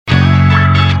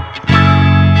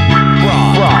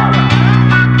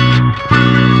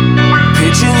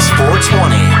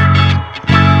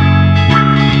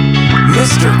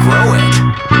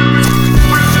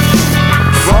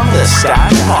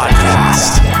Stash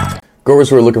Podcast.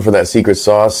 Growers who are looking for that secret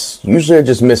sauce usually are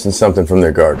just missing something from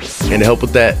their garden. And to help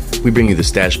with that, we bring you the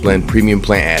Stash Blend Premium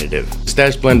Plant Additive.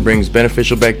 Stash Blend brings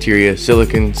beneficial bacteria,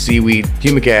 silicon, seaweed,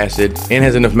 humic acid, and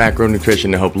has enough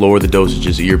macronutrition to help lower the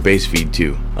dosages of your base feed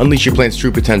too. Unleash your plant's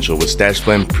true potential with Stash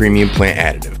Blend Premium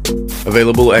Plant Additive.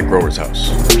 Available at Growers House.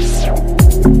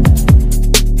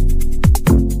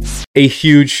 A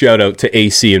huge shout out to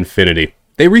AC Infinity.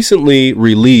 They recently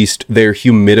released their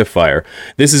humidifier.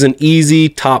 This is an easy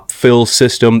top fill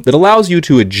system that allows you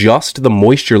to adjust the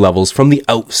moisture levels from the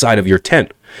outside of your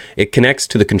tent. It connects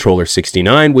to the Controller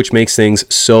 69, which makes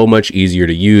things so much easier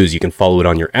to use. You can follow it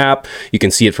on your app. You can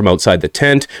see it from outside the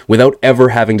tent without ever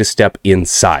having to step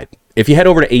inside. If you head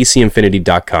over to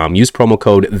acinfinity.com, use promo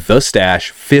code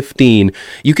THESTASH15,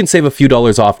 you can save a few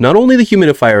dollars off not only the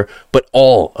humidifier, but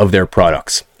all of their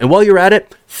products. And while you're at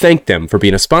it, thank them for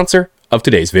being a sponsor of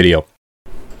today's video.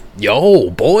 Yo,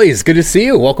 boys, good to see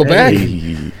you. Welcome back.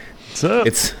 What's up?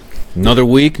 It's another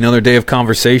week, another day of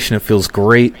conversation. It feels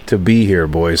great to be here,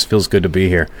 boys. Feels good to be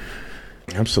here.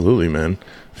 Absolutely, man.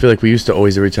 I feel like we used to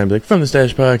always every time be like, from the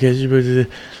Stash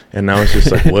Podcast, and now it's just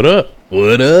like, what up?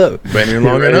 What up? Been here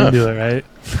long enough. Do it, right?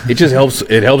 It just helps.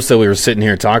 It helps that we were sitting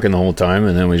here talking the whole time,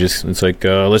 and then it's like,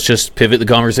 let's just pivot the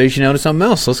conversation out to something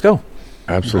else. Let's go.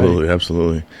 Absolutely,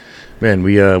 absolutely. Man,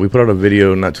 we put out a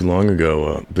video not too long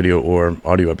ago, video or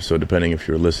audio episode, depending if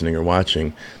you're listening or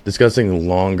watching, discussing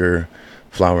longer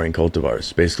flowering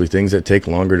cultivars, basically things that take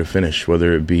longer to finish,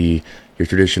 whether it be your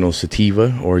traditional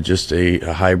sativa or just a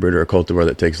hybrid or a cultivar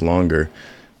that takes longer.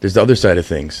 There's the other side of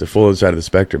things, the full other side of the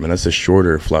spectrum, and that's the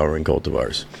shorter flowering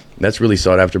cultivars. That's really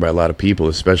sought after by a lot of people,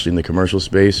 especially in the commercial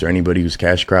space or anybody who's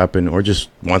cash cropping or just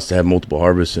wants to have multiple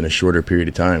harvests in a shorter period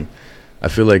of time. I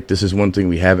feel like this is one thing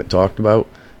we haven't talked about,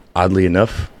 oddly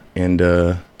enough, and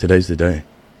today's the day.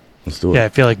 Let's do it. Yeah, I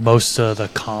feel like most of the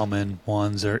common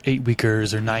ones are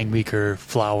 8-weekers or 9-weeker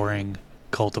flowering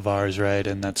cultivars, right?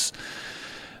 And that's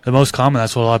the most common.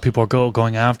 That's what a lot of people are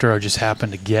going after or just happen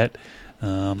to get.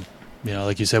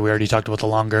 Like you said, we already talked about the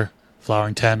longer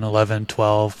flowering 10, 11,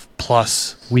 12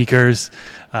 plus weekers.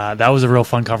 That was a real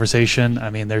fun conversation. I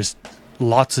mean, there's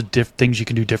lots of things you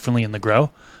can do differently in the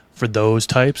grow for those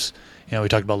types. We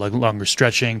talked about like longer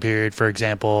stretching period, for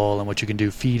example, and what you can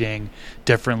do feeding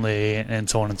differently and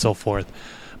so on and so forth.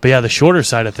 But yeah, the shorter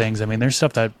side of things, I mean, there's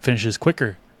stuff that finishes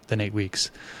quicker than 8 weeks.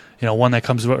 One that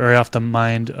comes right off the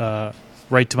mind,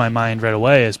 right to my mind right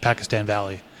away is Pakistan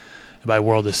Valley by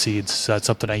World of Seeds. So that's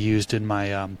something I used in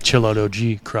my Chill Out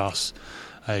OG cross.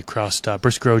 I crossed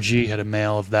Brisker OG, had a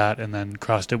male of that, and then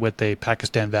crossed it with a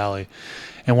Pakistan Valley.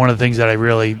 And one of the things that I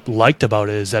really liked about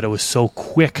it is that it was so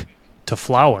quick to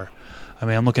flower. I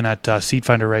mean, I'm looking at Seed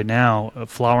Finder right now.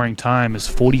 Flowering time is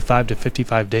 45 to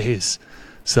 55 days.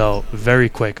 So very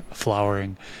quick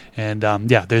flowering. And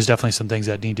there's definitely some things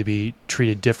that need to be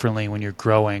treated differently when you're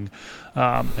growing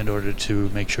in order to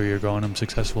make sure you're growing them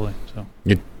successfully. So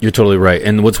You're totally right.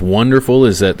 And what's wonderful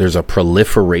is that there's a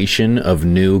proliferation of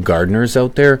new gardeners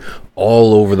out there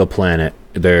all over the planet.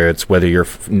 It's whether you're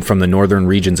from the northern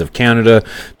regions of Canada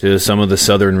to some of the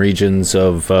southern regions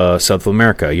of South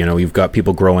America. You've got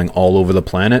people growing all over the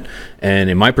planet. And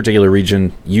in my particular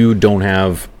region, you don't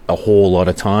have a whole lot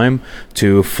of time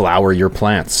to flower your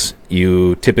plants.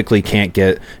 You typically can't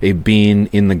get a bean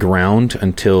in the ground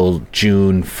until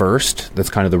June 1st. That's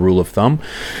kind of the rule of thumb.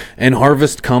 And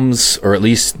harvest comes, or at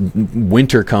least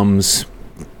winter comes,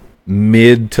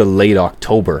 mid to late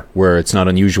October, where it's not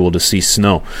unusual to see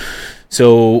snow.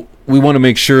 So we want to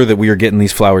make sure that we are getting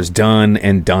these flowers done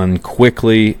and done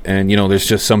quickly. And, there's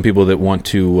just some people that want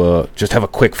to just have a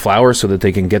quick flower so that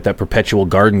they can get that perpetual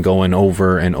garden going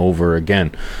over and over again.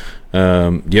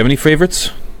 Do you have any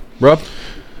favorites, Rob?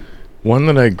 One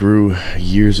that I grew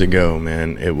years ago,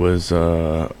 man, it was,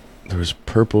 there was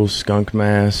Purple Skunk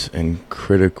Mass and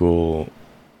Critical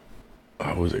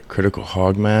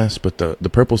Hog Mass? But the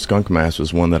Purple Skunk Mass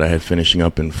was one that I had finishing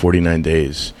up in 49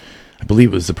 days. I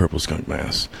believe it was the Purple Skunk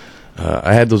Mass.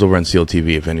 I had those over on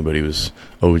CLTV if anybody was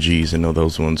OGs and know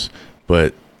those ones.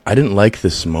 But I didn't like the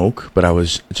smoke, but I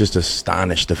was just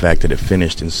astonished the fact that it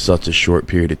finished in such a short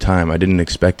period of time. I didn't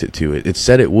expect it to. It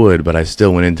said it would, but I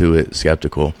still went into it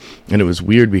skeptical. And it was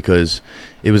weird because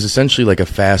it was essentially like a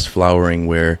fast flowering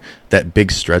where that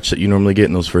big stretch that you normally get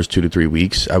in those first 2 to 3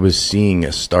 weeks, I was seeing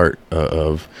a start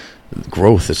of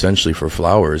growth essentially for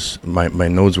flowers. My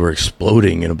nodes were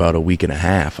exploding in about a week and a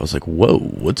half. I was like, whoa,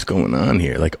 what's going on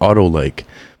here? Like auto-like.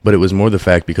 But it was more the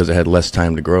fact because I had less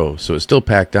time to grow. So it still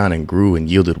packed on and grew and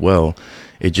yielded well.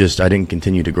 I didn't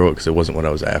continue to grow it because it wasn't what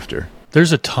I was after.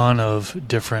 there's a ton of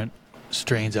different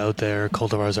strains out there,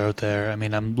 cultivars out there. I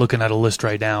mean, I'm looking at a list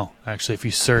right now. Actually, if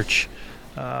you search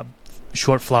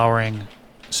short flowering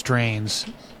strains,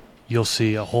 you'll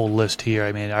see a whole list here.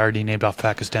 I mean, I already named off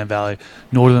Pakistan Valley,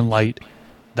 Northern Light.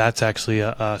 That's actually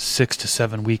a 6 to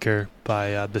 7 weeker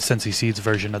by the Sensi Seeds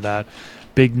version of that.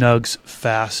 Big Nugs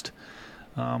Fast.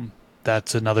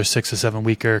 That's another 6 to 7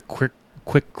 weeker.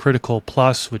 Quick Critical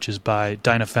Plus, which is by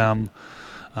Dynafem.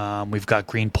 We've got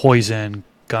Green Poison,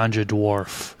 Ganja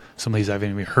Dwarf. Some of these I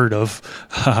haven't even heard of.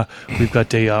 We've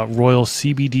got a Royal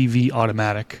CBDV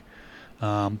Automatic.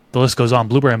 The list goes on.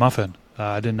 Blueberry Muffin.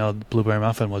 I didn't know Blueberry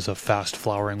Muffin was a fast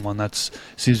flowering one. That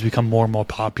seems to become more and more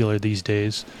popular these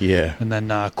days. Yeah. And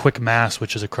then Quick Mass,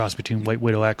 which is a cross between White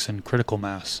Widow X and Critical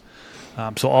Mass.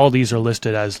 So all these are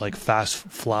listed as like fast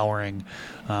flowering,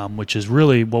 which is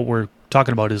really what we're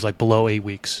talking about is like below 8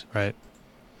 weeks, right?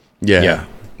 Yeah.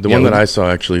 The one that I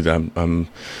saw, actually, that I'm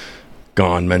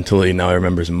gone mentally now, I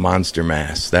remember, is Monster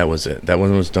Mass. That was it. That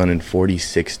one was done in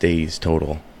 46 days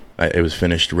total. It was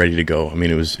finished, ready to go. I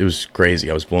mean, it was crazy.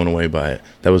 I was blown away by it.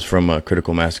 That was from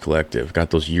Critical Mass Collective.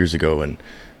 Got those years ago, and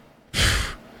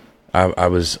I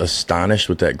was astonished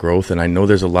with that growth. And I know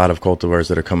there's a lot of cultivars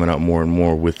that are coming out more and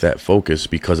more with that focus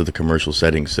because of the commercial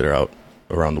settings that are out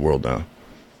around the world now.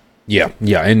 Yeah,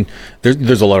 and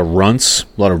there's a lot of runts.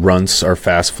 A lot of runts are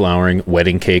fast flowering.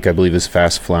 Wedding Cake, I believe, is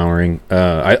fast flowering.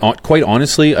 Quite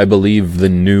honestly, I believe the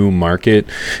new market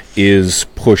is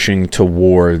pushing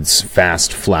towards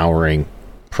fast flowering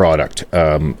product.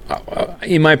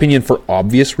 In my opinion, for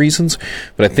obvious reasons,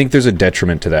 but I think there's a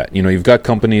detriment to that. You know, you've got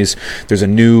companies. There's a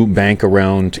new bank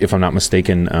around, if I'm not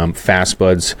mistaken, Fast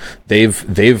Buds. They've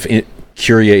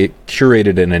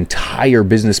curated an entire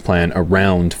business plan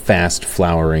around fast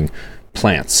flowering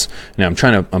plants. Now I'm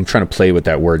trying to play with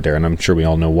that word there, and I'm sure we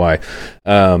all know why.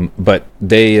 But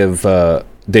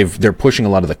they're pushing a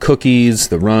lot of the cookies,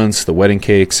 the runts, the wedding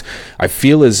cakes. I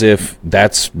feel as if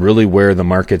that's really where the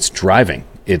market's driving.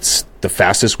 It's the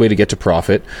fastest way to get to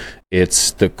profit.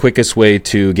 It's the quickest way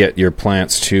to get your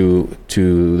plants to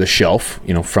the shelf,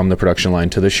 you know, from the production line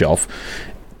to the shelf.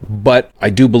 But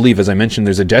I do believe, as I mentioned,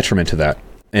 there's a detriment to that.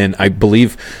 And I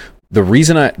believe the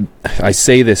reason I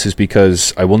say this is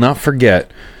because I will not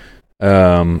forget,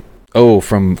 from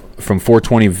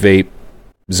 420 Vape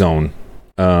Zone.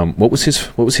 What was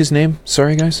his name?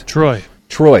 Sorry, guys. Troy.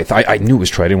 I knew it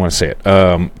was Troy. I didn't want to say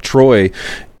it. Troy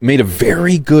made a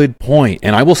very good point,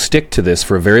 and I will stick to this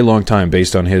for a very long time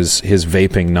based on his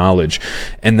vaping knowledge.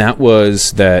 And that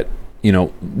was that, you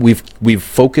know, we've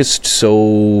focused so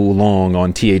long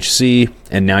on THC,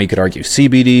 and now you could argue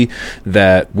CBD,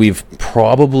 that we've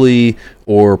probably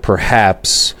or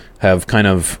perhaps have kind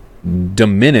of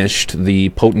diminished the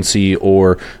potency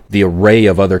or the array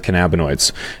of other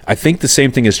cannabinoids. I think the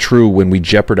same thing is true when we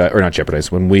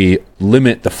when we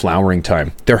limit the flowering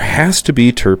time. There has to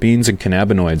be terpenes and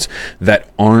cannabinoids that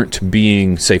aren't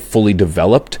being, say, fully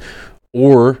developed,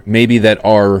 or maybe that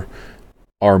are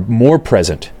more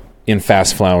present in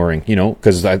fast flowering, you know,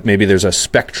 because maybe there's a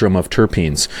spectrum of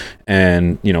terpenes,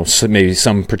 and you know, so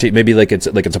maybe like it's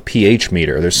a pH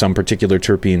meter. There's some particular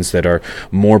terpenes that are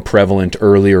more prevalent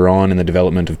earlier on in the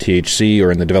development of THC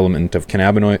or in the development of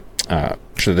cannabinoid,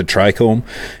 the trichome,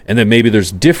 and then maybe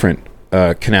there's different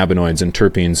cannabinoids and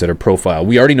terpenes that are profiled.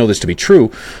 We already know this to be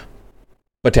true,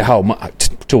 but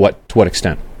to what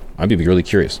extent? I'd be really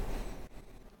curious.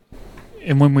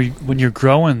 And when you're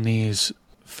growing these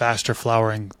faster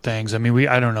flowering things, I mean,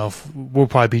 I don't know if we'll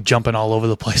probably be jumping all over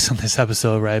the place on this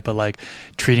episode, right? But like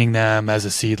treating them as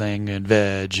a seedling and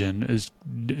veg and is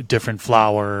different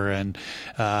flower, and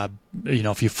you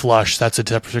know, if you flush, that's a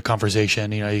separate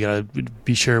conversation. You know, you gotta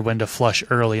be sure when to flush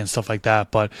early and stuff like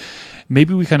that. But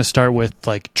maybe we kind of start with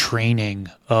like training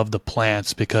of the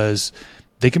plants, because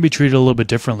they can be treated a little bit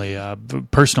differently.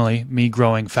 Personally, me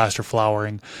growing faster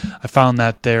flowering, I found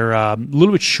that they're a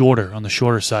little bit shorter, on the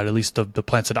shorter side, at least the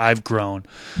plants that I've grown.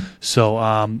 So,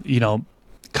 you know,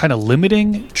 kind of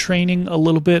limiting training a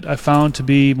little bit I found to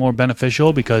be more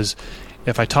beneficial, because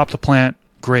if I top the plant,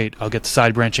 great, I'll get the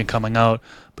side branching coming out.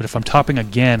 But if I'm topping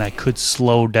again, I could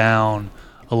slow down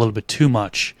a little bit too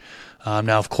much.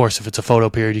 Now, of course, if it's a photo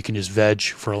period, you can just veg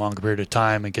for a longer period of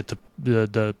time and get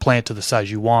the plant to the size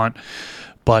you want.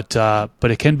 But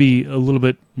it can be a little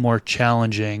bit more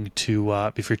challenging to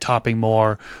if you're topping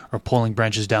more or pulling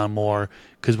branches down more,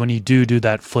 because when you do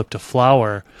that flip to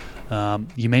flower,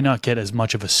 you may not get as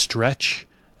much of a stretch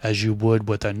as you would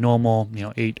with a normal,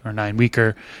 8 or 9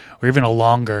 weeker, or even a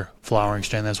longer flowering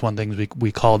strain. That's one thing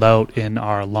we called out in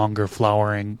our longer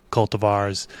flowering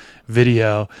cultivars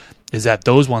video, is that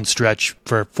those ones stretch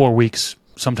for 4 weeks,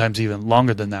 sometimes even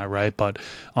longer than that, right? But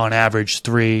on average,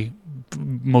 3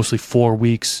 mostly 4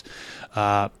 weeks.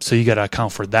 So you got to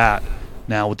account for that.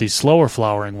 Now, with these slower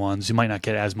flowering ones, you might not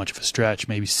get as much of a stretch,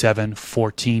 maybe 7,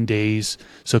 14 days.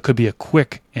 So it could be a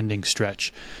quick ending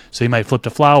stretch. So you might flip the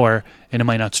flower, and it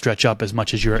might not stretch up as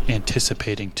much as you're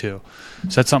anticipating to.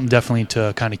 So that's something definitely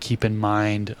to kind of keep in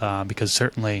mind, because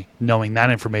certainly knowing that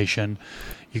information,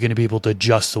 you're going to be able to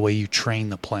adjust the way you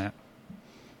train the plant.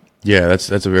 Yeah, that's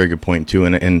a very good point too,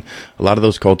 and a lot of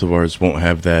those cultivars won't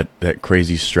have that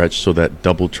crazy stretch, so that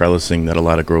double trellising that a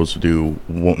lot of grows do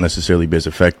won't necessarily be as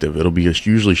effective. It'll be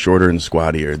usually shorter and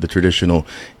squattier, the traditional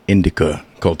indica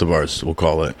cultivars, we'll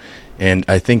call it. And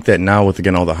I think that now with,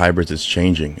 again, all the hybrids, it's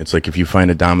changing. It's like if you find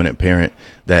a dominant parent,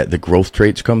 that the growth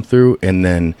traits come through, and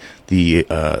then the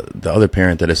other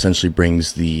parent that essentially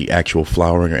brings the actual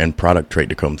flowering or end product trait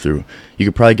to come through. You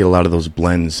could probably get a lot of those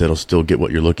blends that'll still get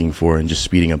what you're looking for and just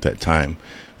speeding up that time.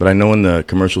 But I know in the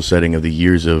commercial setting of the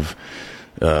years of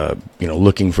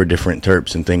looking for different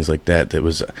terps and things like that, that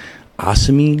was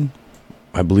Asamine.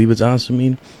 I believe it's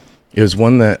Asamine. It was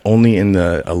one that only in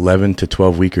the 11 to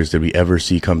 12 weekers did we ever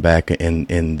see come back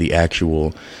in the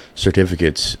actual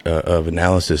certificates of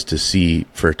analysis to see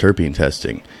for terpene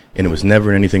testing. And it was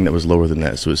never anything that was lower than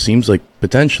that. So it seems like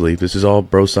potentially, this is all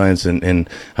bro science and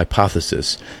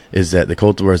hypothesis, is that the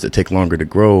cultivars that take longer to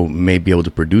grow may be able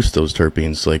to produce those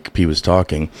terpenes like P was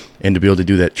talking, and to be able to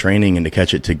do that training and to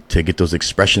catch it to get those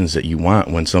expressions that you want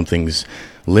when something's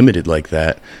limited like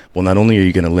that. Well, not only are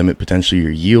you going to limit potentially your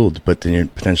yield, but then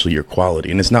potentially your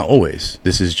quality. And it's not always.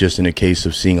 This is just in a case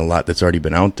of seeing a lot that's already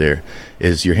been out there,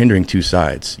 is you're hindering two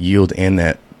sides, yield and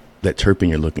that terpene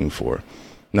you're looking for.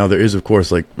 Now, there is, of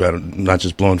course, like, not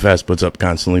just blowing fast buds up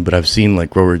constantly, but I've seen,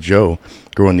 like, Grower Joe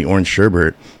growing the orange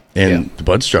sherbet, and the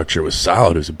bud structure was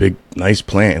solid. It was a big, nice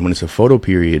plant. And when it's a photo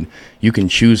period, you can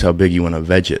choose how big you want to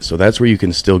veg it. So that's where you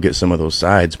can still get some of those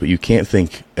sides, but you can't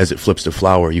think as it flips to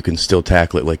flower, you can still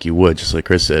tackle it like you would. Just like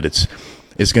Chris said, it's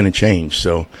going to change.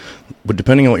 So, but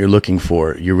depending on what you're looking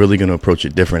for, you're really going to approach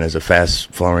it different as a fast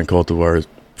flowering cultivar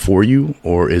for you,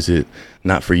 or is it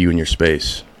not for you in your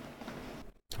space?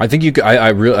 I think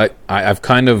I've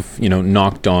kind of,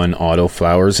 knocked on auto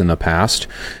flowers in the past,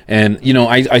 and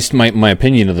my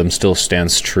opinion of them still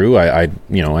stands true.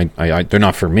 They're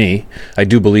not for me. I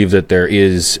do believe that there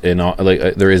is a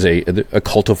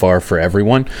cultivar for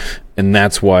everyone, and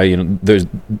that's why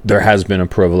there has been a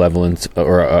prevalence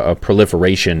or a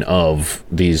proliferation of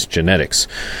these genetics.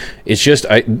 It's just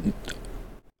I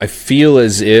feel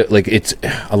as if it's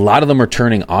a lot of them are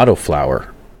turning auto flower.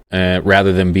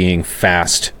 Rather than being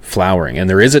fast flowering, and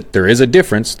there is a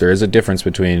difference. There is a difference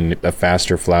between a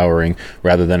faster flowering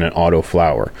rather than an auto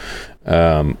flower,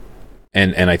 and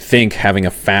I think having a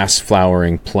fast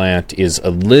flowering plant is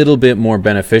a little bit more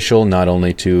beneficial, not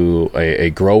only to a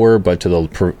grower but to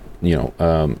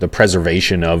the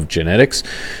preservation of genetics.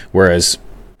 Whereas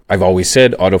I've always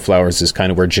said auto flowers is kind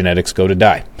of where genetics go to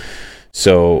die.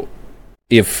 So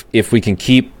if we can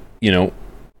keep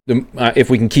if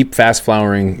we can keep fast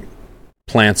flowering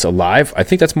plants alive, I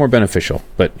think that's more beneficial.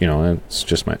 But it's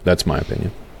just that's my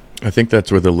opinion. I think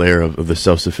that's where the layer of the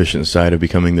self-sufficient side of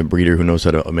becoming the breeder who knows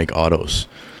how to make autos.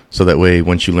 So that way,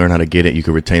 once you learn how to get it, you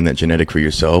can retain that genetic for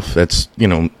yourself. That's,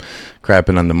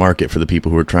 crapping on the market for the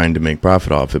people who are trying to make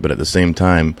profit off it. But at the same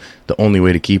time, the only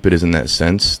way to keep it is in that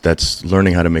sense. That's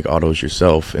learning how to make autos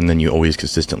yourself, and then you always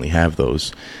consistently have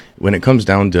those. When it comes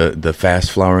down to the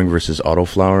fast flowering versus auto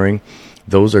flowering,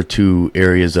 those are two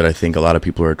areas that I think a lot of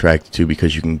people are attracted to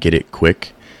because you can get it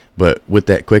quick. But with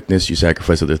that quickness, you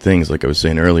sacrifice other things. Like I was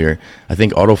saying earlier, I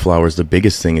think autoflowers, the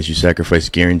biggest thing is you sacrifice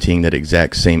guaranteeing that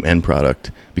exact same end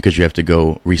product because you have to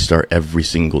go restart every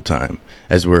single time.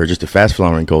 As where just a fast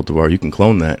flowering cultivar, you can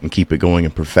clone that and keep it going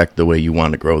and perfect the way you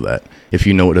want to grow that. If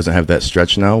you know it doesn't have that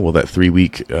stretch now, well, that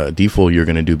 3-week defoil you're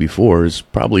going to do before is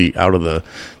probably out of the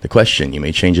question. You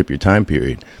may change up your time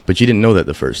period, but you didn't know that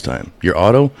the first time. Your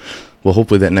auto, well,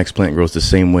 hopefully that next plant grows the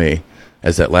same way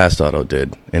as that last auto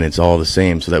did, and it's all the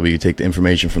same, so that way you take the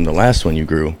information from the last one you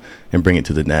grew and bring it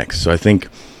to the next. So I think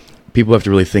people have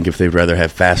to really think if they'd rather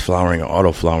have fast flowering or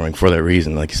auto flowering for that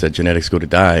reason. Like you said, genetics go to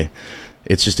die.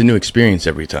 It's just a new experience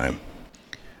every time.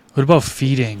 What about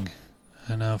feeding?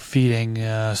 I know feeding,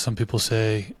 some people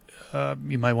say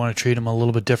you might want to treat them a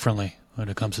little bit differently when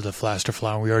it comes to the faster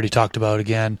flowering. We already talked about,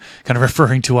 again, kind of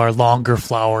referring to our longer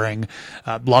flowering,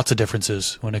 lots of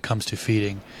differences when it comes to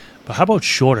feeding. But how about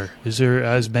shorter? Is there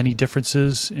as many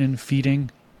differences in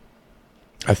feeding?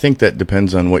 I think that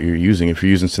depends on what you're using. If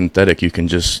you're using synthetic, you can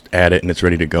just add it and it's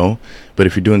ready to go. But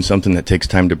if you're doing something that takes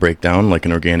time to break down, like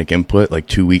an organic input, like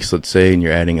 2 weeks, let's say, and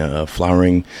you're adding a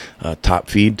flowering top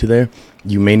feed to there,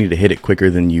 you may need to hit it quicker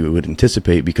than you would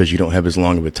anticipate because you don't have as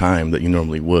long of a time that you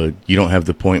normally would. You don't have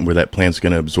the point where that plant's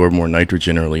going to absorb more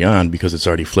nitrogen early on because it's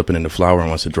already flipping into flower and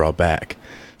wants to draw back.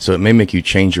 So it may make you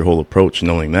change your whole approach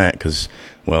knowing that because,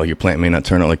 well, your plant may not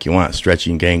turn out like you want,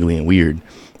 stretchy and gangly and weird.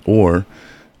 Or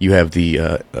you have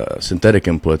the synthetic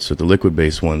inputs or the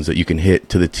liquid-based ones that you can hit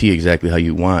to the T exactly how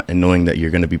you want, and knowing that you're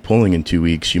going to be pulling in 2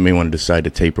 weeks, you may want to decide to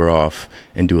taper off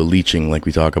and do a leaching like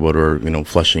we talk about, or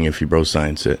flushing if you bro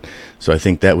science it. So I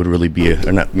think that would really be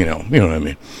or not, you know what I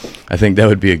mean. I think that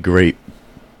would be a great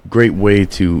way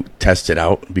to test it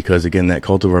out because again, that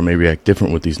cultivar may react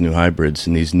different with these new hybrids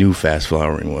and these new fast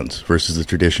flowering ones versus the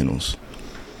traditionals.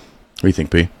 What do you think,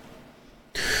 P?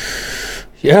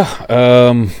 Yeah,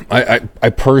 I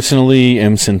personally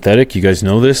am synthetic. You guys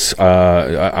know this.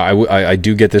 I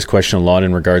do get this question a lot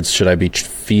in regards, should I be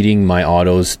feeding my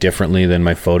autos differently than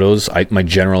my photos? My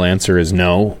general answer is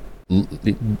no.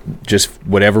 Just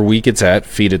whatever week it's at,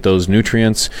 feed it those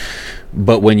nutrients.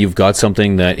 But when you've got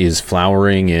something that is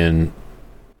flowering in,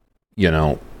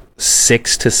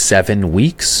 6 to 7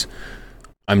 weeks,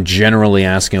 I'm generally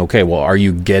asking, okay, well, are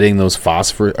you getting those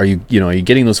phosphorus? Are you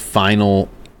getting those final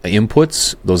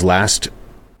inputs, those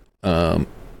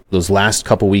last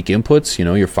couple week inputs,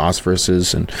 your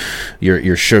phosphoruses and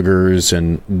your sugars,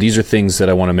 and these are things that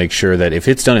I want to make sure that if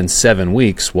it's done in 7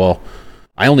 weeks, well,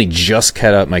 I only just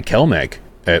cut out my CalMag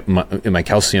in my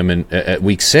calcium at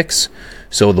week 6,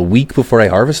 so the week before I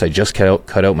harvest, I just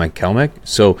cut out my CalMag.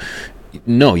 So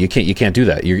no, you can't do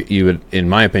that. You would, in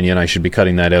my opinion, I should be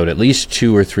cutting that out at least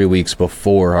 2 or 3 weeks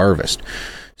before harvest.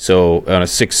 So on a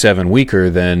 6-7 weeker,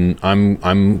 then I'm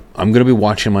going to be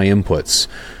watching my inputs.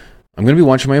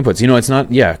 It's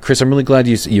not. Yeah, Chris, I'm really glad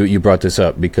you brought this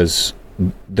up because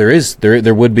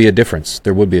there would be a difference.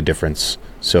 There would be a difference.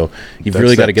 So you've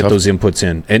really got to get those inputs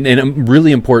in, and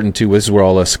really important too. This is where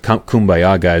all us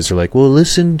kumbaya guys are like, well,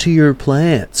 listen to your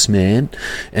plants, man,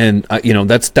 and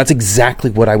that's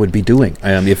exactly what I would be doing.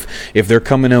 If they're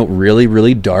coming out really,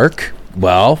 really dark.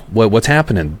 Well, what's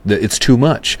happening? It's too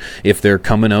much. If they're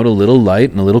coming out a little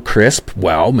light and a little crisp,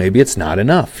 well, maybe it's not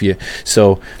enough.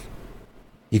 So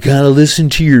you gotta listen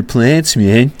to your plants,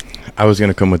 man. I was going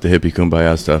to come with the hippie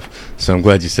kumbaya stuff, so I'm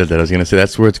glad you said that. I was going to say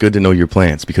that's where it's good to know your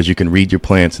plants because you can read your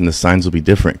plants and the signs will be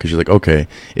different because you're like, okay,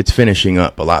 it's finishing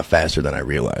up a lot faster than I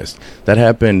realized. That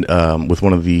happened with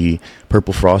one of the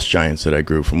purple frost giants that I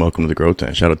grew from Welcome to the Grow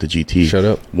Tent. Shout out to GT. Shut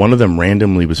up. One of them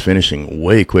randomly was finishing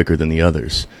way quicker than the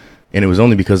others. And it was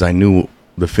only because I knew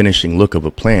the finishing look of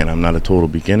a plant. I'm not a total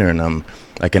beginner, and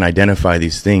I can identify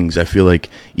these things. I feel like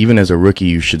even as a rookie,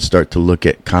 you should start to look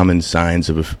at common signs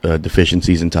of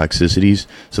deficiencies and toxicities,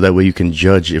 so that way you can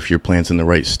judge if your plant's in the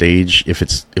right stage, if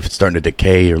it's starting to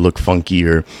decay or look funky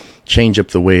or change up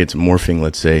the way it's morphing,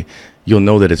 let's say. You'll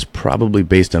know that it's probably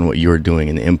based on what you're doing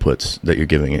and the inputs that you're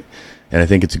giving it. And I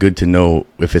think it's good to know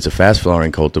if it's a fast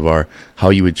flowering cultivar, how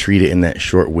you would treat it in that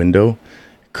short window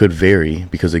could vary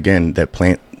because again, that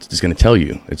plant is going to tell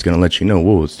you, it's going to let you know,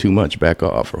 whoa, it's too much, back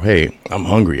off, or hey, I'm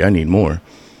hungry, I need more.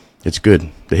 It's good.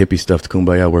 The hippie stuff, the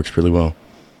kumbaya, works really well.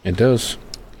 It does.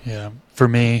 Yeah, for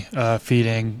me,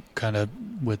 feeding kind of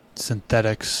with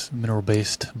synthetics,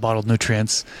 mineral-based bottled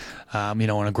nutrients, when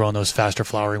I'm growing those faster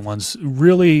flowering ones,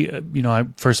 really,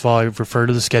 first of all, I refer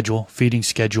to the schedule, feeding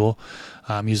schedule.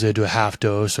 Usually I do a half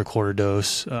dose or quarter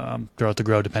dose throughout the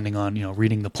grow, depending on,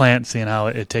 reading the plant, seeing how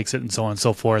it takes it and so on and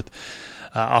so forth.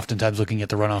 Oftentimes looking at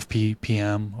the runoff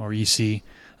PM or EC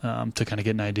to kind of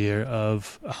get an idea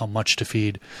of how much to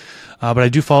feed. But I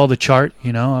do follow the chart,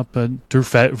 up through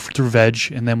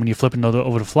veg. And then when you flip it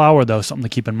over to flower, though, something to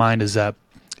keep in mind is that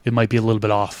it might be a little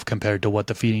bit off compared to what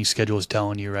the feeding schedule is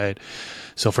telling you, right?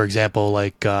 So, for example,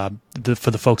 like for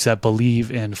the folks that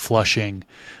believe in flushing,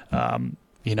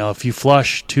 if you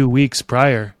flush 2 weeks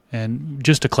prior, and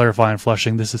just to clarify on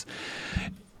flushing, this is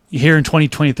here in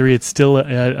 2023, it's still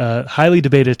a highly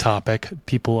debated topic.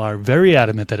 People are very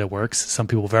adamant that it works. Some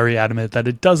people very adamant that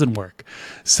it doesn't work.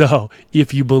 So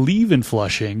if you believe in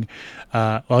flushing,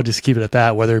 I'll just keep it at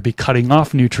that, whether it be cutting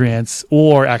off nutrients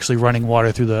or actually running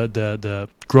water through the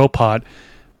grow pot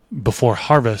before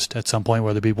harvest at some point,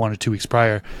 whether it be 1 or 2 weeks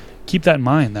prior, keep that in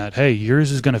mind that, hey,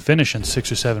 yours is going to finish in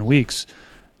 6 or 7 weeks.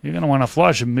 You're going to want to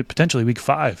flush potentially week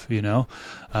 5, Now,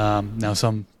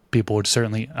 some people would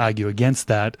certainly argue against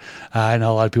that. I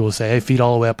know a lot of people say, hey, feed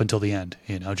all the way up until the end,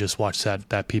 just watch that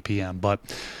ppm. But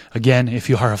again, if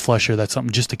you are a flusher, that's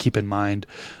something just to keep in mind.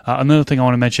 Another thing I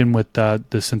want to mention with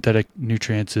the synthetic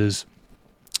nutrients is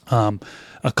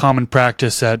A common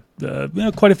practice that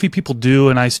quite a few people do,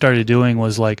 and I started doing,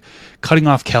 was like cutting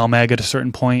off CalMag at a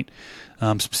certain point.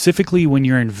 Specifically when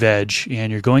you're in veg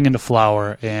and you're going into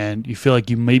flower and you feel like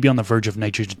you may be on the verge of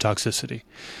nitrogen toxicity.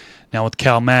 Now with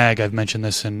CalMag, I've mentioned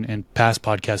this in past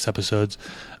podcast episodes,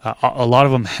 a lot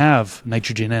of them have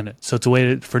nitrogen in it. So it's a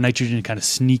way for nitrogen to kind of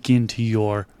sneak into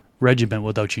your regimen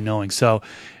without you knowing. So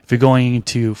if you're going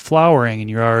into flowering and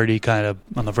you're already kind of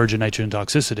on the verge of nitrogen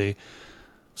toxicity,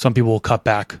 some people will cut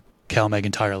back CalMag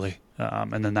entirely.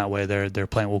 And then that way their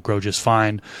plant will grow just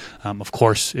fine. Of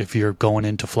course, if you're going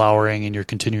into flowering and you're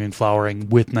continuing flowering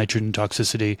with nitrogen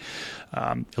toxicity,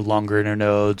 longer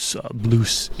internodes,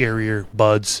 loose, airier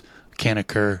buds can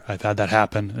occur. I've had that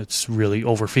happen. It's really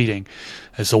overfeeding.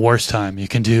 It's the worst time you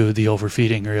can do the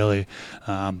overfeeding, really.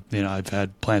 I've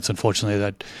had plants, unfortunately,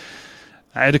 that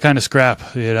I had to kind of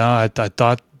scrap. I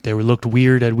thought they looked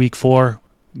weird at week 4.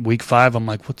 Week 5, I'm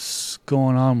like, what's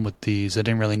going on with these? I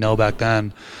didn't really know back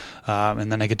then.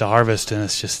 And then I get to harvest, and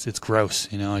it's gross.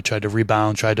 I tried to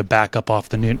rebound, tried to back up off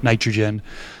the nitrogen,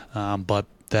 but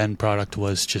then product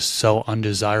was just so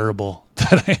undesirable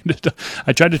that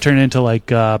I tried to turn it into like,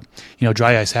 dry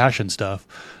ice hash and stuff.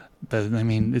 But I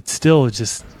mean, it's still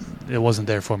it wasn't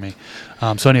there for me.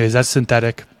 So anyways, that's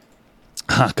synthetic.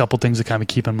 A couple things to kind of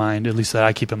keep in mind, at least that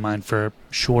I keep in mind for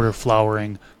shorter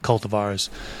flowering cultivars.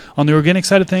 On the organic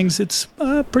side of things, it's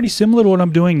pretty similar to what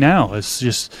I'm doing now. It's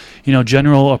just,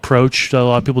 general approach that a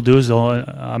lot of people do is they'll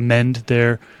amend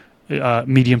their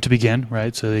medium to begin,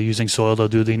 right? So they're using soil, they'll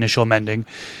do the initial amending.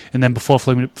 And then before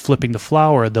flipping the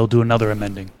flower, they'll do another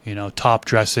amending. Top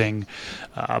dressing,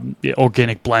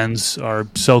 organic blends are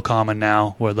so common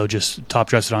now where they'll just top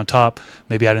dress it on top,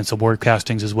 maybe add in some wort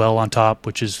castings as well on top,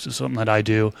 which is something that I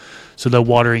do. So they're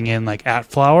watering in like at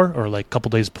flower or like a couple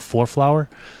days before flower.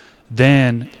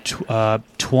 Then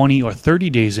 20 or 30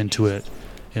 days into it,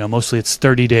 mostly it's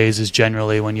 30 days is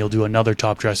generally when you'll do another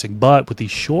top dressing. But with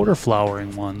these shorter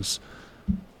flowering ones,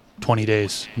 20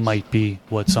 days might be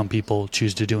what some people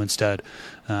choose to do instead,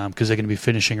 because they're going to be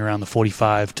finishing around the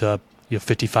 45 to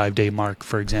 55 day mark,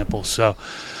 for example. So,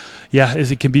 yeah,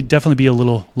 it can definitely be a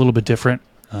little bit different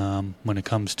when it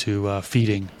comes to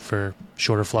feeding for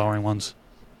shorter flowering ones.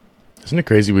 Isn't it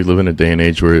crazy we live in a day and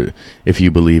age where if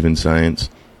you believe in science,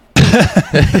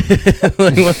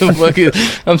 like what the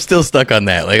fuck I'm still stuck on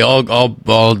that. Like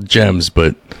all gems,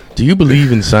 but do you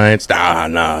believe in science? Nah,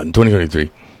 in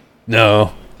 2023.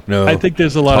 No. I think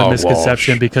there's a lot of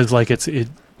misconception because like it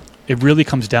really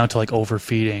comes down to like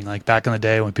overfeeding. Like back in the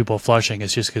day when people are flushing,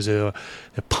 it's just because they're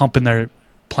pumping their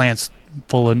plants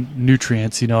full of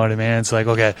nutrients, you know what I mean? It's like,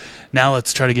 okay, now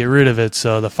let's try to get rid of it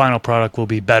so the final product will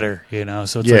be better,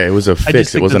 So it's it was a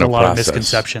fix. It wasn't a process. A lot of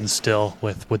misconceptions still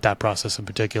with that process in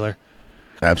particular.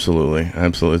 Absolutely.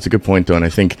 It's a good point, though, and I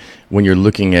think when you're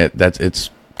looking at that, it's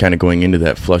kind of going into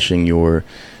that flushing your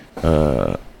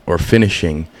or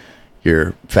finishing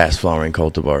your fast flowering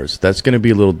cultivars. That's going to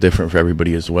be a little different for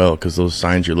everybody as well, because those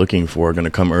signs you're looking for are going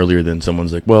to come earlier than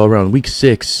someone's like, well, around week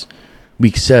 6.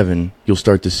 Week 7, you'll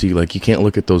start to see, like, you can't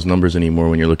look at those numbers anymore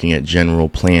when you're looking at general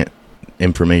plant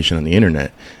information on the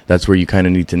internet. That's where you kind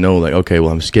of need to know, like, okay, well,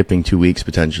 I'm skipping 2 weeks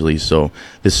potentially, so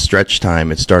this stretch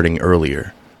time, it's starting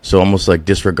earlier. So almost like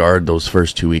disregard those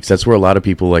first 2 weeks. That's where a lot of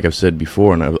people, like I've said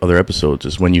before in other episodes,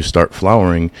 is when you start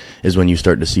flowering is when you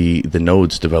start to see the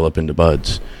nodes develop into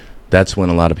buds. That's when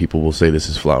a lot of people will say this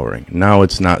is flowering. Now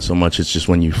it's not so much. It's just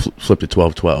when you flip to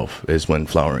 12-12 is when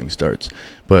flowering starts.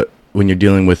 But when you're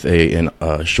dealing with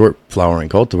a short flowering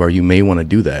cultivar, you may want to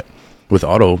do that. With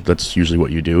auto, that's usually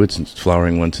what you do. It's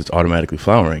flowering once it's automatically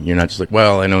flowering. You're not just like,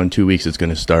 well, I know in 2 weeks it's going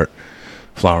to start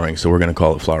flowering, so we're going to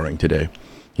call it flowering today.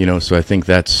 So I think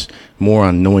that's more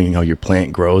on knowing how your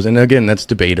plant grows. And again, that's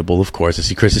debatable, of course. I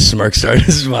see Chris's smirk starting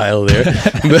to smile there.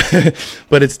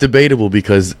 but it's debatable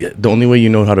because the only way you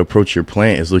know how to approach your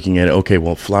plant is looking at it, okay,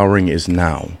 well, flowering is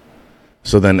now.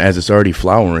 So then as it's already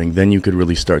flowering, then you could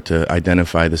really start to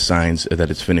identify the signs that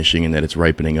it's finishing and that it's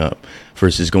ripening up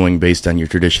versus going based on your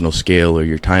traditional scale or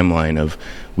your timeline of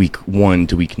week 1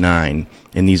 to week 9.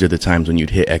 And these are the times when you'd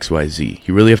hit XYZ.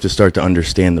 You really have to start to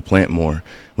understand the plant more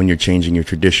when you're changing your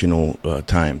traditional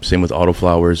time. Same with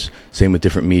autoflowers, same with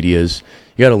different medias.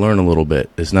 You got to learn a little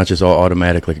bit. It's not just all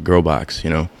automatic like a grow box,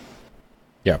 Yeah,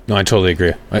 no, I totally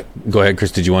agree. Go ahead,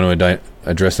 Chris. Did you want to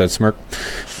address that smirk?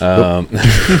 No, he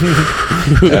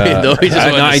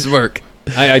just wanted to smirk.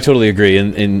 I totally agree,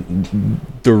 and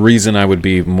the reason I would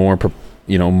be more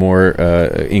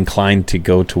inclined to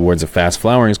go towards a fast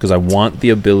flowering is because I want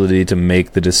the ability to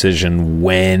make the decision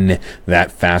when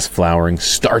that fast flowering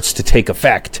starts to take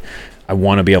effect. I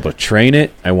want to be able to train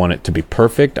it. I want it to be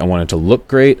perfect. I want it to look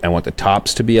great. I want the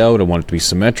tops to be out. I want it to be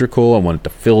symmetrical. I want it to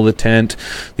fill the tent.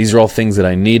 These are all things that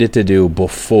I need it to do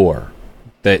before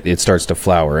that it starts to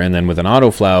flower. And then with an auto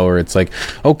flower, it's like,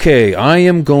 okay, I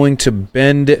am going to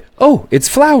bend it. Oh, it's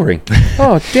flowering.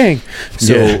 Oh, dang.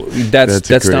 So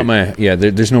that's not my,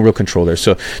 there's no real control there.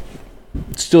 So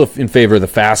still in favor of the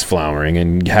fast flowering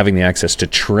and having the access to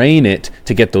train it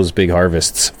to get those big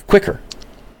harvests quicker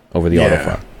over the auto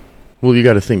flower. Well, you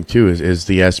got to think too is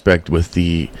the aspect with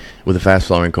the fast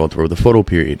flowering cultivar, the photo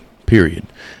period.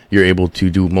 You're able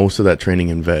to do most of that training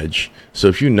in veg. So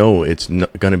if you know it's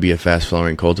going to be a fast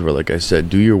flowering cultivar, like I said,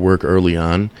 do your work early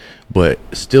on, but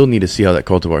still need to see how that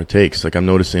cultivar takes. Like I'm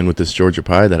noticing with this Georgia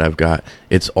pie that I've got,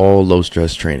 it's all low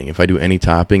stress training. If I do any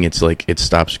topping, it's like it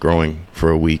stops growing for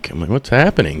a week. I'm like, what's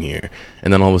happening here?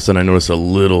 And then all of a sudden I notice a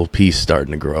little piece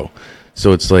starting to grow.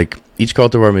 So it's like each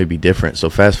cultivar may be different. So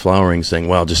fast flowering, saying,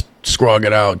 well, just scrog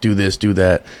it out, do this, do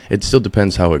that. It still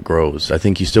depends how it grows. I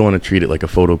think you still want to treat it like a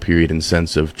photo period in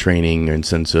sense of training, in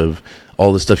sense of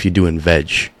all the stuff you do in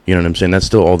veg. You know what I'm saying? That's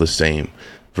still all the same.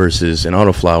 Versus an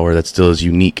autoflower that still is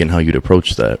unique in how you'd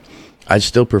approach that. I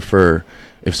still prefer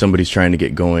if somebody's trying to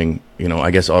get going,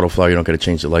 I guess autoflower, you don't got to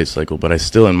change the light cycle, but I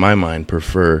still, in my mind,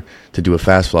 prefer to do a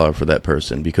fast flower for that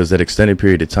person because that extended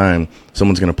period of time,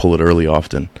 someone's going to pull it early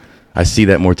often. I see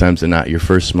that more times than not. Your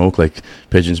first smoke, like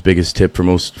Pigeon's biggest tip for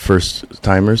most first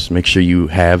timers, make sure you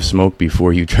have smoke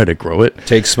before you try to grow it.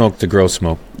 Take smoke to grow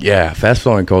smoke. Yeah, fast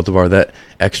flowering cultivar, that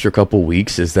extra couple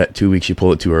weeks is that 2 weeks you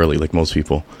pull it too early, like most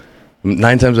people.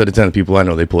 9 times out of 10 of people I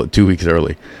know, they pull it 2 weeks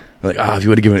early. Like, if you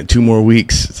would have given it 2 more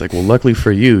weeks, it's like, well, luckily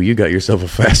for you, you got yourself a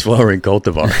fast flowering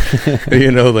cultivar.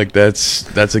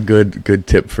 That's a good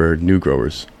tip for new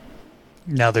growers.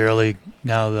 Now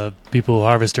the people who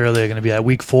harvest early are going to be at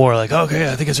week 4, like,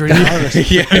 okay, I think it's ready to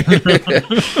harvest.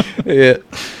 Yeah.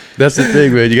 That's the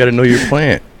thing, man. You got to know your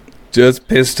plant. Just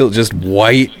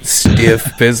white,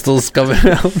 stiff pistils coming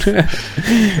out.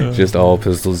 Just all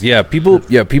pistils. Yeah, people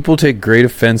take great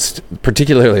offense,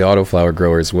 particularly autoflower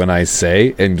growers, when I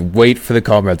say, and wait for the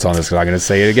comments on this because I'm going to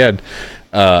say it again,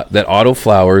 that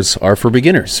autoflowers are for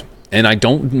beginners. And I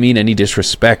don't mean any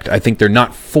disrespect. I think they're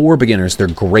not for beginners. They're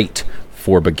great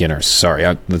for beginners. Sorry,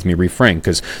 let me reframe,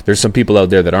 because there's some people out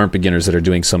there that aren't beginners that are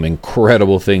doing some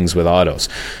incredible things with autos.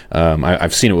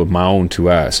 I've seen it with my own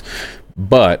 2S.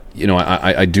 But,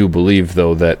 I do believe,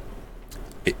 though, that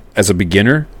as a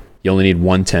beginner, you only need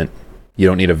one tent. You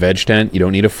don't need a veg tent. You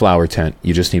don't need a flower tent.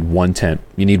 You just need one tent.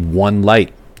 You need one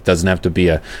light. It doesn't have to be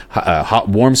a hot,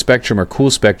 warm spectrum or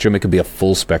cool spectrum. It could be a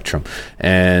full spectrum.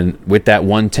 And with that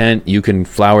one tent, you can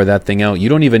flower that thing out. You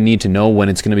don't even need to know when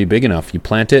it's going to be big enough. You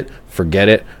plant it, forget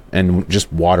it, and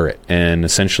just water it. And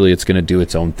essentially, it's going to do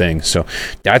its own thing. So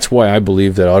that's why I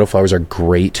believe that autoflowers are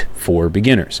great for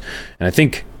beginners. And I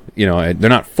think, they're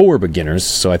not for beginners,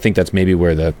 so I think that's maybe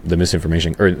where the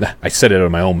misinformation, or I said it out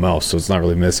of my own mouth, so it's not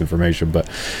really misinformation, but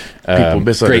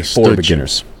great for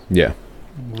beginners. Yeah.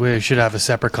 We should have a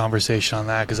separate conversation on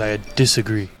that because I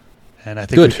disagree. And I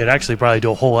think we could actually probably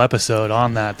do a whole episode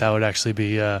on that. That would actually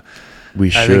be,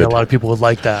 we should. I think a lot of people would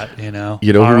like that, You know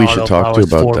who we should talk to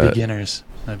about for that? Beginners.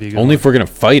 That'd be a good Only one. if we're going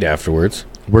to fight afterwards.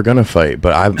 We're going to fight,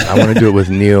 but I want to do it with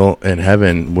Neil and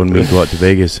Heaven when we go out to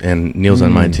Vegas, and Neil's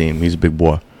on my team. He's a big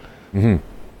boy. Mm-hmm.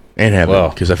 And Heaven,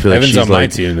 because I feel like Heaven's she's on my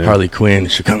like team, man. Harley Quinn.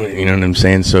 She come, you know what I'm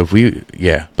saying? So if we,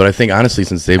 but I think honestly,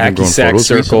 since they've been growing Hacky-sack photos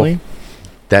circle. recently,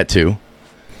 that too.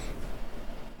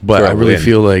 But Throw I it really in.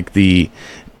 feel like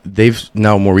they've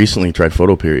now more recently tried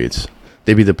photo periods.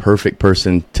 They'd be the perfect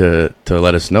person to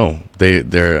let us know.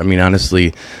 They're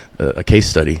honestly, a case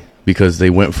study, because they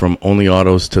went from only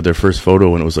autos to their first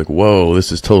photo, and it was like, whoa,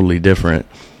 this is totally different.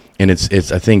 And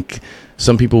it's I think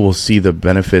some people will see the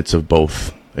benefits of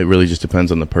both. It really just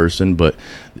depends on the person, but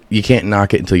you can't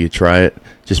knock it until you try it.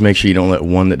 Just make sure you don't let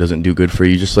one that doesn't do good for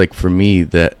you. Just like for me,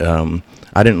 that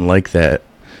I didn't like that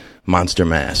monster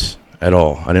mass at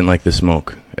all. I didn't like the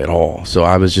smoke at all. So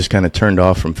I was just kind of turned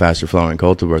off from faster flowering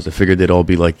cultivars. I figured they'd all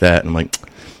be like that, and I'm like,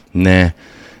 nah.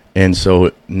 And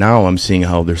so now I'm seeing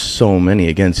how there's so many.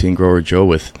 Again, seeing Grower Joe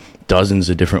with dozens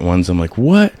of different ones. I'm like,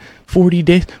 what? 40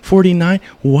 days? 49?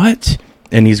 What?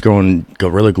 And he's growing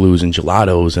Gorilla Glues and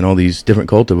gelatos and all these different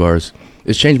cultivars.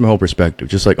 It's changed my whole perspective,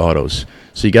 just like autos.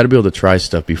 So you got to be able to try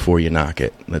stuff before you knock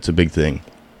it. That's a big thing.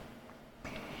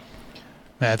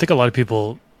 Man, I think a lot of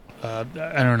people, I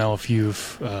don't know if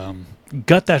you've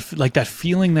got that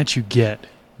feeling that you get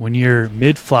when you're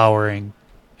mid-flowering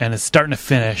and it's starting to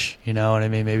finish, you know what I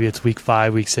mean? Maybe it's week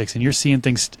 5, week 6, and you're seeing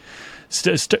things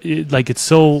like it's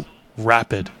so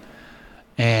rapid.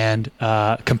 And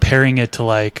comparing it to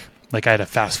like like I had a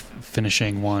fast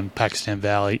finishing one, Pakistan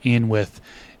Valley, in with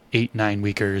 8-9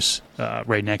 weekers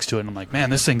right next to it, and I'm like, man,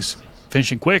 this thing's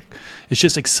finishing quick. It's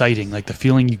just exciting, like the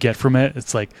feeling you get from it.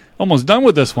 It's like almost done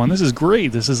with this one. This is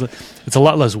great. It's a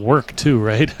lot less work too,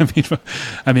 right?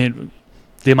 I mean,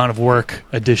 the amount of work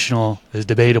additional is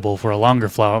debatable for a longer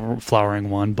flowering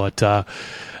one, but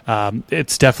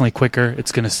it's definitely quicker.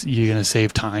 You're gonna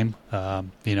save time.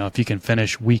 If you can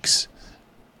finish weeks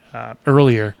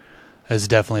earlier, is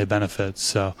definitely a benefit.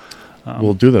 So,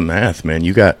 well, do the math, man.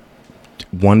 You got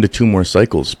 1 to 2 more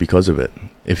cycles because of it.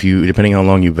 Depending how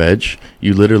long you veg,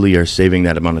 you literally are saving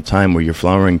that amount of time where your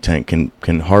flowering tank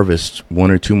can harvest 1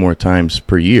 or 2 more times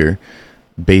per year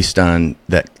based on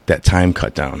that time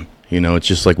cut down. It's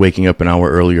just like waking up an hour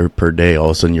earlier per day. All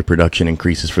of a sudden your production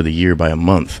increases for the year by a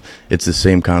month. It's the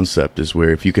same concept, is where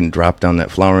if you can drop down that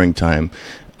flowering time,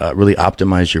 really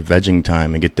optimize your vegging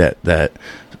time and get that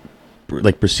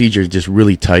like procedure just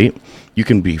really tight, you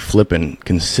can be flipping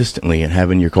consistently and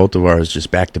having your cultivars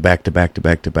just back to back to back to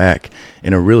back to back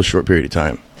in a real short period of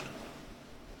time.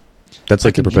 That's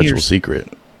like the perpetual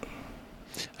secret.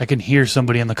 I can hear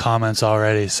somebody in the comments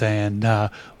already saying,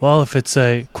 well, if it's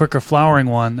a quicker flowering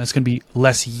one, that's going to be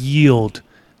less yield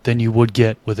than you would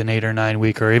get with an 8 or 9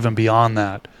 week, or even beyond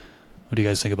that. What do you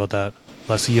guys think about that?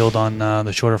 Less yield on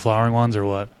the shorter flowering ones, or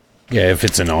what? Yeah, if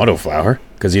it's an auto flower,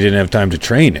 because you didn't have time to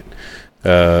train it.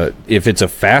 If it's a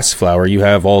fast flower, you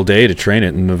have all day to train it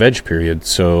in the veg period.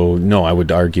 So, no, I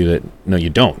would argue that, no, you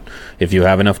don't. If you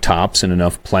have enough tops and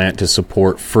enough plant to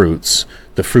support fruits,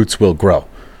 the fruits will grow.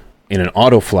 In an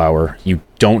auto flower, you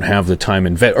don't have the time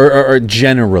in veg, or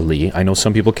generally, I know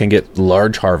some people can get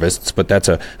large harvests, but that's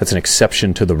an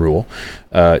exception to the rule.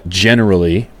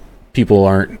 Generally, people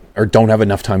don't have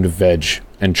enough time to veg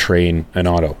and train an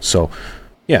auto. So,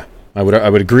 yeah, I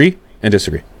would agree and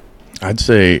disagree. I'd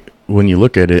say when you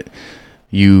look at it,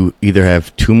 you either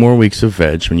have 2 more weeks of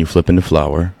veg when you flip into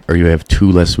flower, or you have 2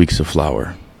 less weeks of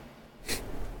flower.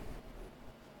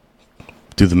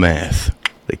 Do the math.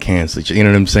 They cancel each other. You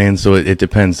know what I'm saying? So it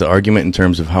depends. The argument in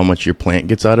terms of how much your plant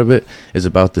gets out of it is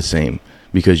about the same,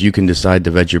 because you can decide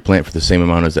to veg your plant for the same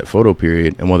amount as that photo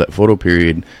period, and while that photo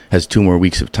period has 2 more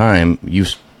weeks of time,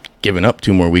 you've given up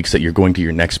 2 more weeks that you're going to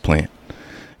your next plant.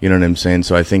 You know what I'm saying?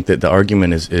 So I think that the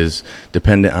argument is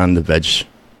dependent on the veg,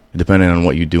 depending on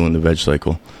what you do in the veg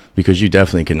cycle, because you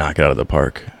definitely can knock it out of the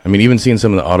park. I mean, even seeing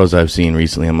some of the autos I've seen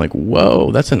recently, I'm like,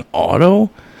 whoa, that's an auto?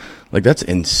 Like, that's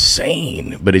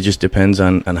insane. But it just depends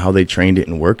on how they trained it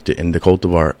and worked it. And the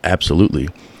cultivar, absolutely.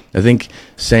 I think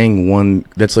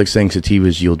that's like saying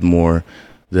sativas yield more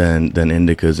than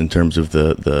indicas in terms of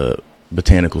the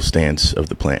botanical stance of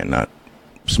the plant, not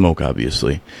smoke,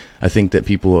 obviously. I think that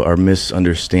people are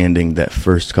misunderstanding that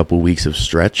first couple weeks of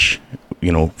stretch,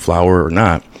 flower or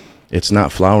not. It's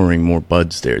not flowering more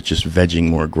buds there. It's just vegging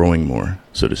more, growing more,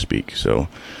 so to speak. So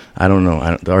I don't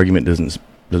know. The argument doesn't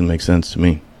make sense to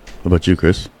me. What about you,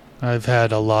 Chris? I've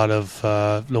had a lot of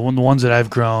the ones that I've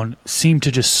grown seem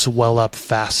to just swell up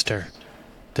faster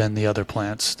than the other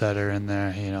plants that are in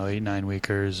there, 8-9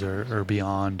 weekers or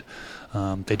beyond.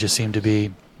 They just seem to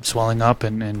be swelling up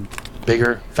and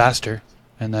bigger, faster,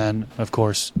 and then, of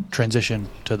course, transition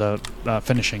to the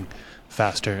finishing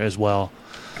faster as well.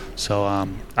 So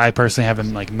I personally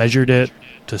haven't measured it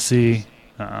to see,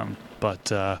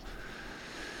 but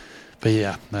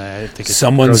yeah, I think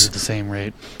it grows at the same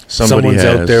rate. Someone's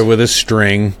out there with a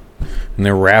string, and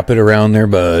they wrap it around their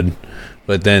bud.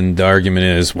 But then the argument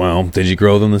is, well, did you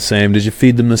grow them the same? Did you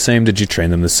feed them the same? Did you train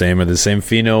them the same, or the same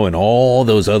pheno? And all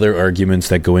those other arguments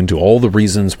that go into all the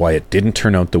reasons why it didn't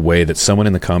turn out the way that someone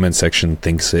in the comment section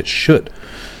thinks it should.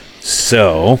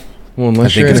 So, well,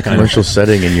 unless you're in a commercial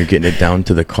setting and you're getting it down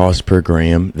to the cost per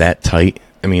gram that tight,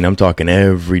 I mean, I'm talking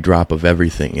every drop of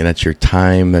everything, and that's your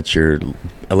time, that's your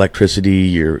electricity,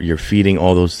 your feeding,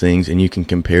 all those things, and you can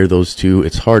compare those two.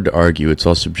 It's hard to argue. It's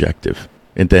all subjective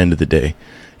at the end of the day,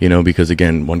 because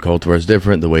again, one cultivar is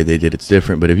different. The way they did it's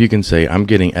different. But if you can say, I'm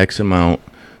getting X amount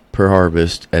per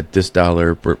harvest at this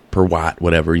dollar per watt,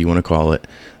 whatever you want to call it,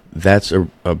 that's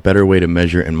a better way to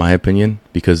measure, in my opinion,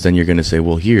 because then you're going to say,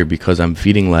 well, here, because I'm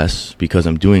feeding less, because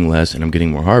I'm doing less, and I'm getting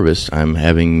more harvest, I'm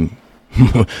having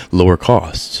lower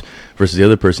costs, versus the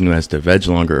other person who has to veg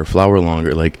longer or flower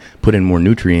longer, put in more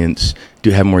nutrients,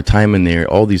 have more time in there,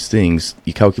 all these things,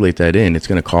 you calculate that in, it's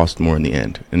going to cost more in the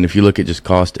end. And if you look at just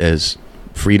cost as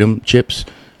freedom chips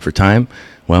for time,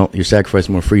 well, you're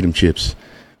sacrificing more freedom chips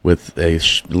with a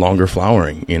longer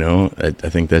flowering. I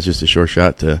think that's just a short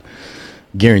shot to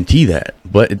guarantee that,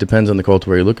 but it depends on the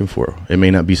cultivar you're looking for. It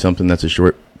may not be something that's a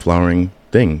short flowering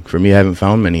thing. For me, I haven't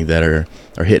found many that are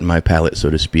hitting my palate, so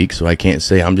to speak. So I can't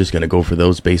say I'm just going to go for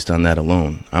those based on that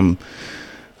alone. I'm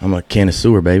a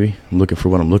connoisseur, baby. I'm looking for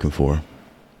what I'm looking for.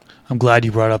 I'm glad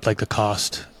you brought up like the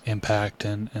cost impact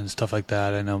and stuff like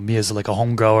that. I know me as like a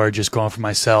home grower, just growing for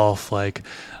myself, like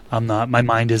my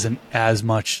mind isn't as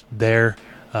much there.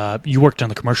 You worked on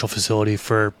the commercial facility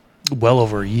for well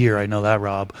over a year. I know that,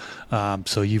 Rob.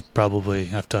 So you probably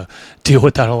have to deal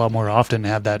with that a lot more often and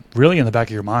have that really in the back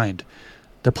of your mind.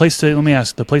 Let me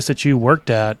ask, the place that you worked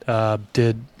at,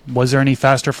 was there any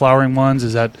faster flowering ones?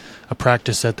 Is that a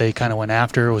practice that they kind of went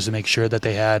after? Was to make sure that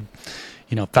they had,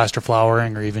 faster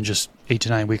flowering, or even just 8 to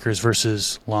 9 weekers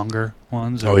versus longer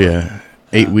ones? Oh yeah,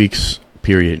 8 weeks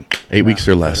period. 8 weeks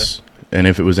or less. And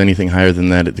if it was anything higher than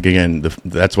that, again,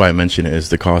 that's why I mention it, is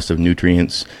the cost of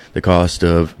nutrients, the cost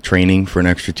of training for an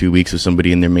extra 2 weeks of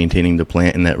somebody in there maintaining the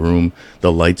plant in that room,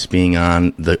 the lights being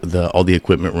on, all the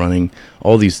equipment running,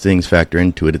 all these things factor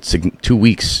into it. It's 2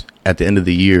 weeks at the end of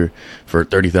the year for a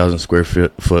 30,000 square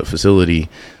foot facility.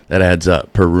 That adds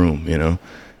up per room,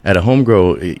 At a home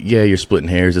grow, yeah, you're splitting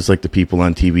hairs. It's like the people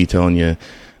on TV telling you,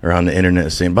 or on the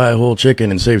internet saying, buy a whole chicken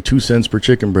and save 2 cents per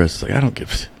chicken breast. It's like, I don't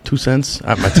give 2 cents.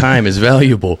 My time is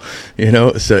valuable,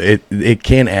 So it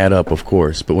can add up, of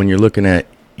course. But when you're looking at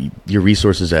your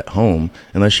resources at home,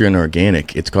 unless you're in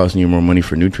organic, it's costing you more money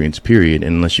for nutrients, period.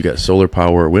 And unless you got solar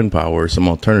power or wind power or some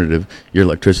alternative, your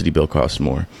electricity bill costs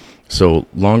more. So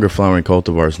longer flowering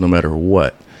cultivars, no matter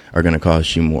what, are going to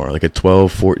cost you more. Like a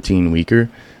 12, 14 weeker,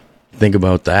 think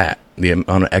about that. The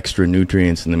amount of extra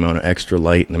nutrients and the amount of extra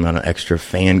light and the amount of extra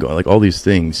fan going, like all these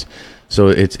things. So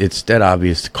it's dead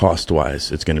obvious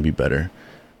cost-wise it's going to be better.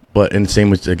 But and same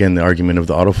with, again, the argument of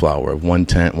the autoflower of 1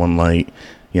 tent, 1 light,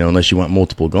 unless you want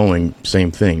multiple going,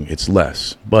 same thing. It's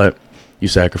less. But you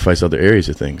sacrifice other areas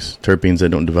of things. Terpenes that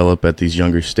don't develop at these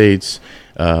younger states,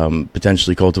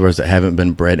 potentially cultivars that haven't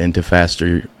been bred into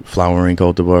faster flowering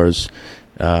cultivars,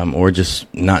 or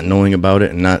just not knowing about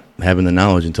it and not having the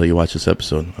knowledge until you watch this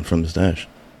episode on From the Stash.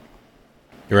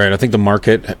 You're right. I think the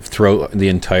market throughout the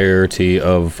entirety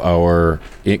of our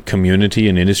community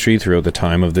and industry throughout the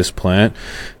time of this plant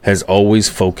has always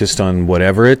focused on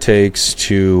whatever it takes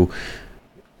to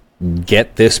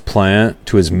get this plant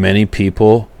to as many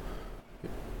people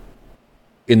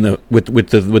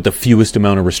with the fewest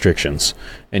amount of restrictions.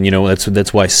 And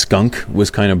that's why skunk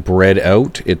was kind of bred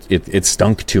out. It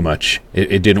stunk too much.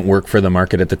 It didn't work for the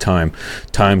market at the time.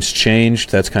 Times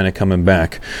changed. That's kind of coming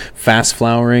back. Fast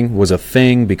flowering was a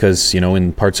thing because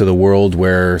in parts of the world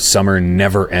where summer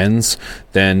never ends,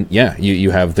 then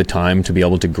you have the time to be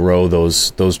able to grow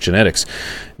those genetics.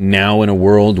 Now in a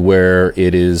world where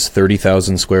it is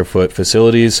 30,000 square foot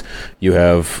facilities, you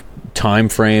have time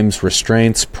frames,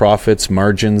 restraints, profits,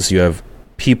 margins. You have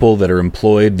people that are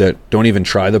employed that don't even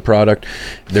try the product.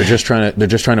 They're just trying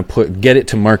to get it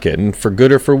to market. And for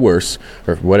good or for worse,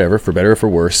 or whatever, for better or for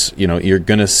worse, you're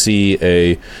going to see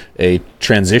a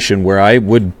transition where I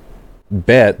would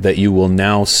bet that you will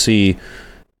now see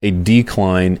a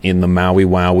decline in the Maui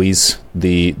Wowies,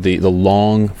 the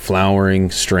long flowering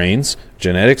strains,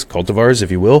 genetics, cultivars,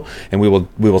 if you will, and we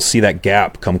will see that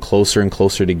gap come closer and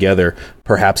closer together,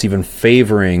 perhaps even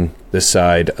favoring the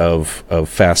side of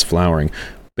fast flowering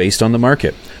based on the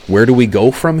market. Where do we go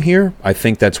from here? I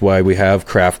think that's why we have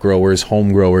craft growers,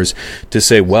 home growers, to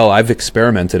say, well, I've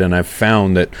experimented and I've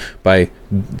found that by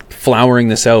flowering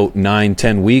this out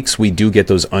 9-10 weeks, we do get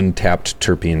those untapped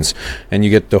terpenes, and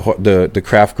you get the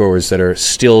craft growers that are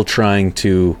still trying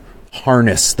to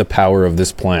harness the power of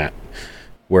this plant.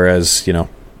 Whereas,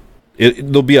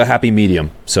 there'll be a happy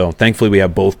medium. So thankfully we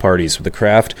have both parties with the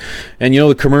craft, and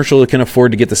the commercial can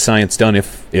afford to get the science done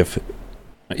if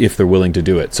they're willing to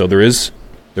do it. So there is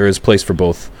place for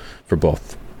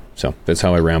both. So that's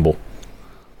how I ramble.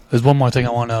 There's one more thing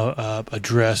I want to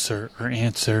address or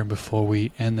answer before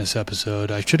we end this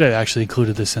episode. I should have actually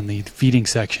included this in the feeding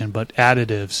section, but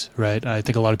additives, right? I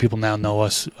think a lot of people now know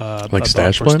us like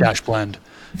Stash Blend? Stash Blend.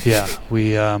 Yeah,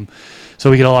 so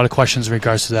we get a lot of questions in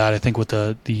regards to that. I think with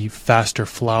the faster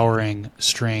flowering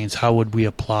strains, how would we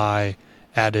apply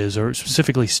additives, or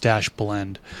specifically Stash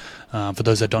Blend? For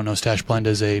those that don't know, Stash Blend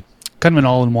is a kind of an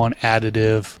all-in-one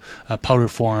additive powder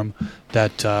form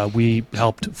that we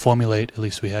helped formulate. At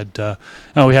least we had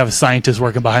we have a scientist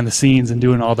working behind the scenes and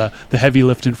doing all the heavy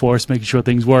lifting for us, making sure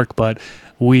things work, but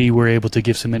we were able to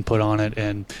give some input on it,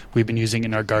 and we've been using it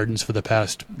in our gardens for the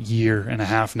past year and a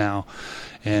half now.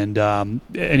 And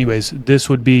anyways, this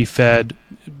would be fed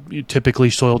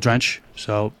typically soil drench,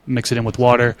 so mix it in with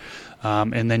water,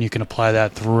 and then you can apply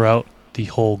that throughout the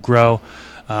whole grow.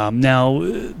 Now,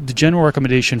 the general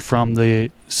recommendation from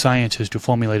the scientist who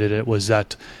formulated it was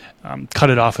that cut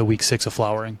it off at week 6 of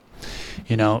flowering.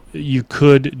 You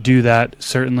could do that,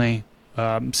 certainly.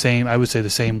 I would say the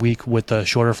same week with the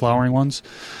shorter flowering ones.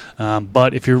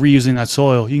 But if you're reusing that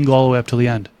soil, you can go all the way up to the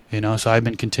end. So I've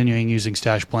been continuing using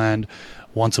Stash Blend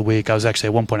once a week. I was actually,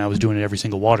 at one point I was doing it every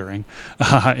single watering,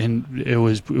 and it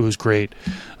was great.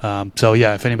 So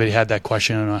yeah, if anybody had that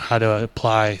question on how to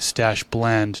apply Stash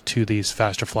Blend to these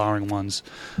faster flowering ones,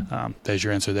 there's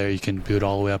your answer there. You can do it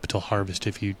all the way up until harvest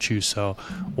if you choose so,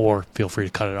 or feel free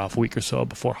to cut it off a week or so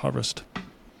before harvest.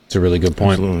 It's a really good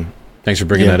point. Absolutely. Thanks for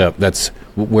bringing that up. That's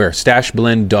where?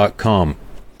 Stashblend.com.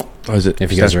 Oh, is it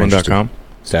if you guys are interested. Stashblend.com?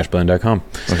 Stashblend.com.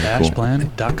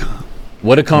 Stashblend.com.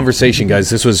 What a conversation,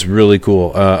 guys. This was really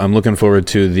cool. I'm looking forward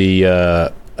to the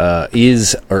are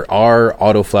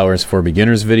autoflowers for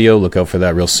beginners video. Look out for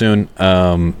that real soon.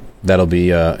 That'll be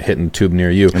hitting tube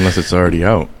near you. Unless it's already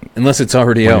out. Unless it's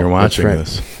already when out. you're watching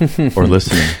this or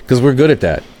listening. Because we're good at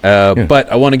that. But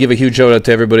I want to give a huge shout out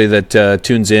to everybody that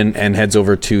tunes in and heads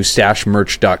over to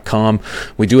stashmerch.com.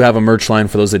 We do have a merch line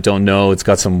for those that don't know. It's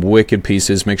got some wicked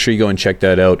pieces. Make sure you go and check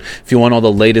that out. If you want all the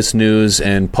latest news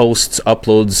and posts,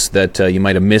 uploads that you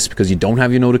might have missed because you don't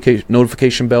have your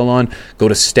notification bell on, go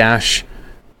to Stash.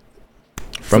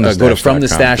 Go to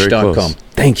FromTheStash.com.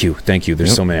 Thank you.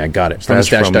 There's so many. I got it.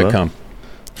 FromTheStash.com.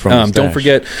 Don't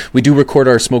forget, we do record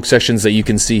our smoke sessions that you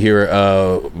can see here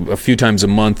a few times a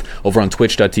month over on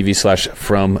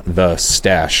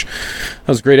twitch.tv/FromTheStash. That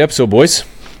was a great episode, boys.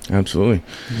 Absolutely.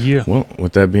 Yeah. Well,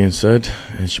 with that being said,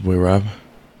 it's your boy Rob,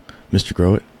 Mr.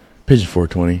 Grow It, Pigeon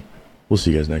 420. We'll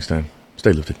see you guys next time.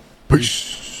 Stay lifted.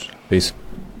 Peace. Peace.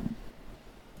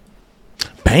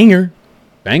 Banger.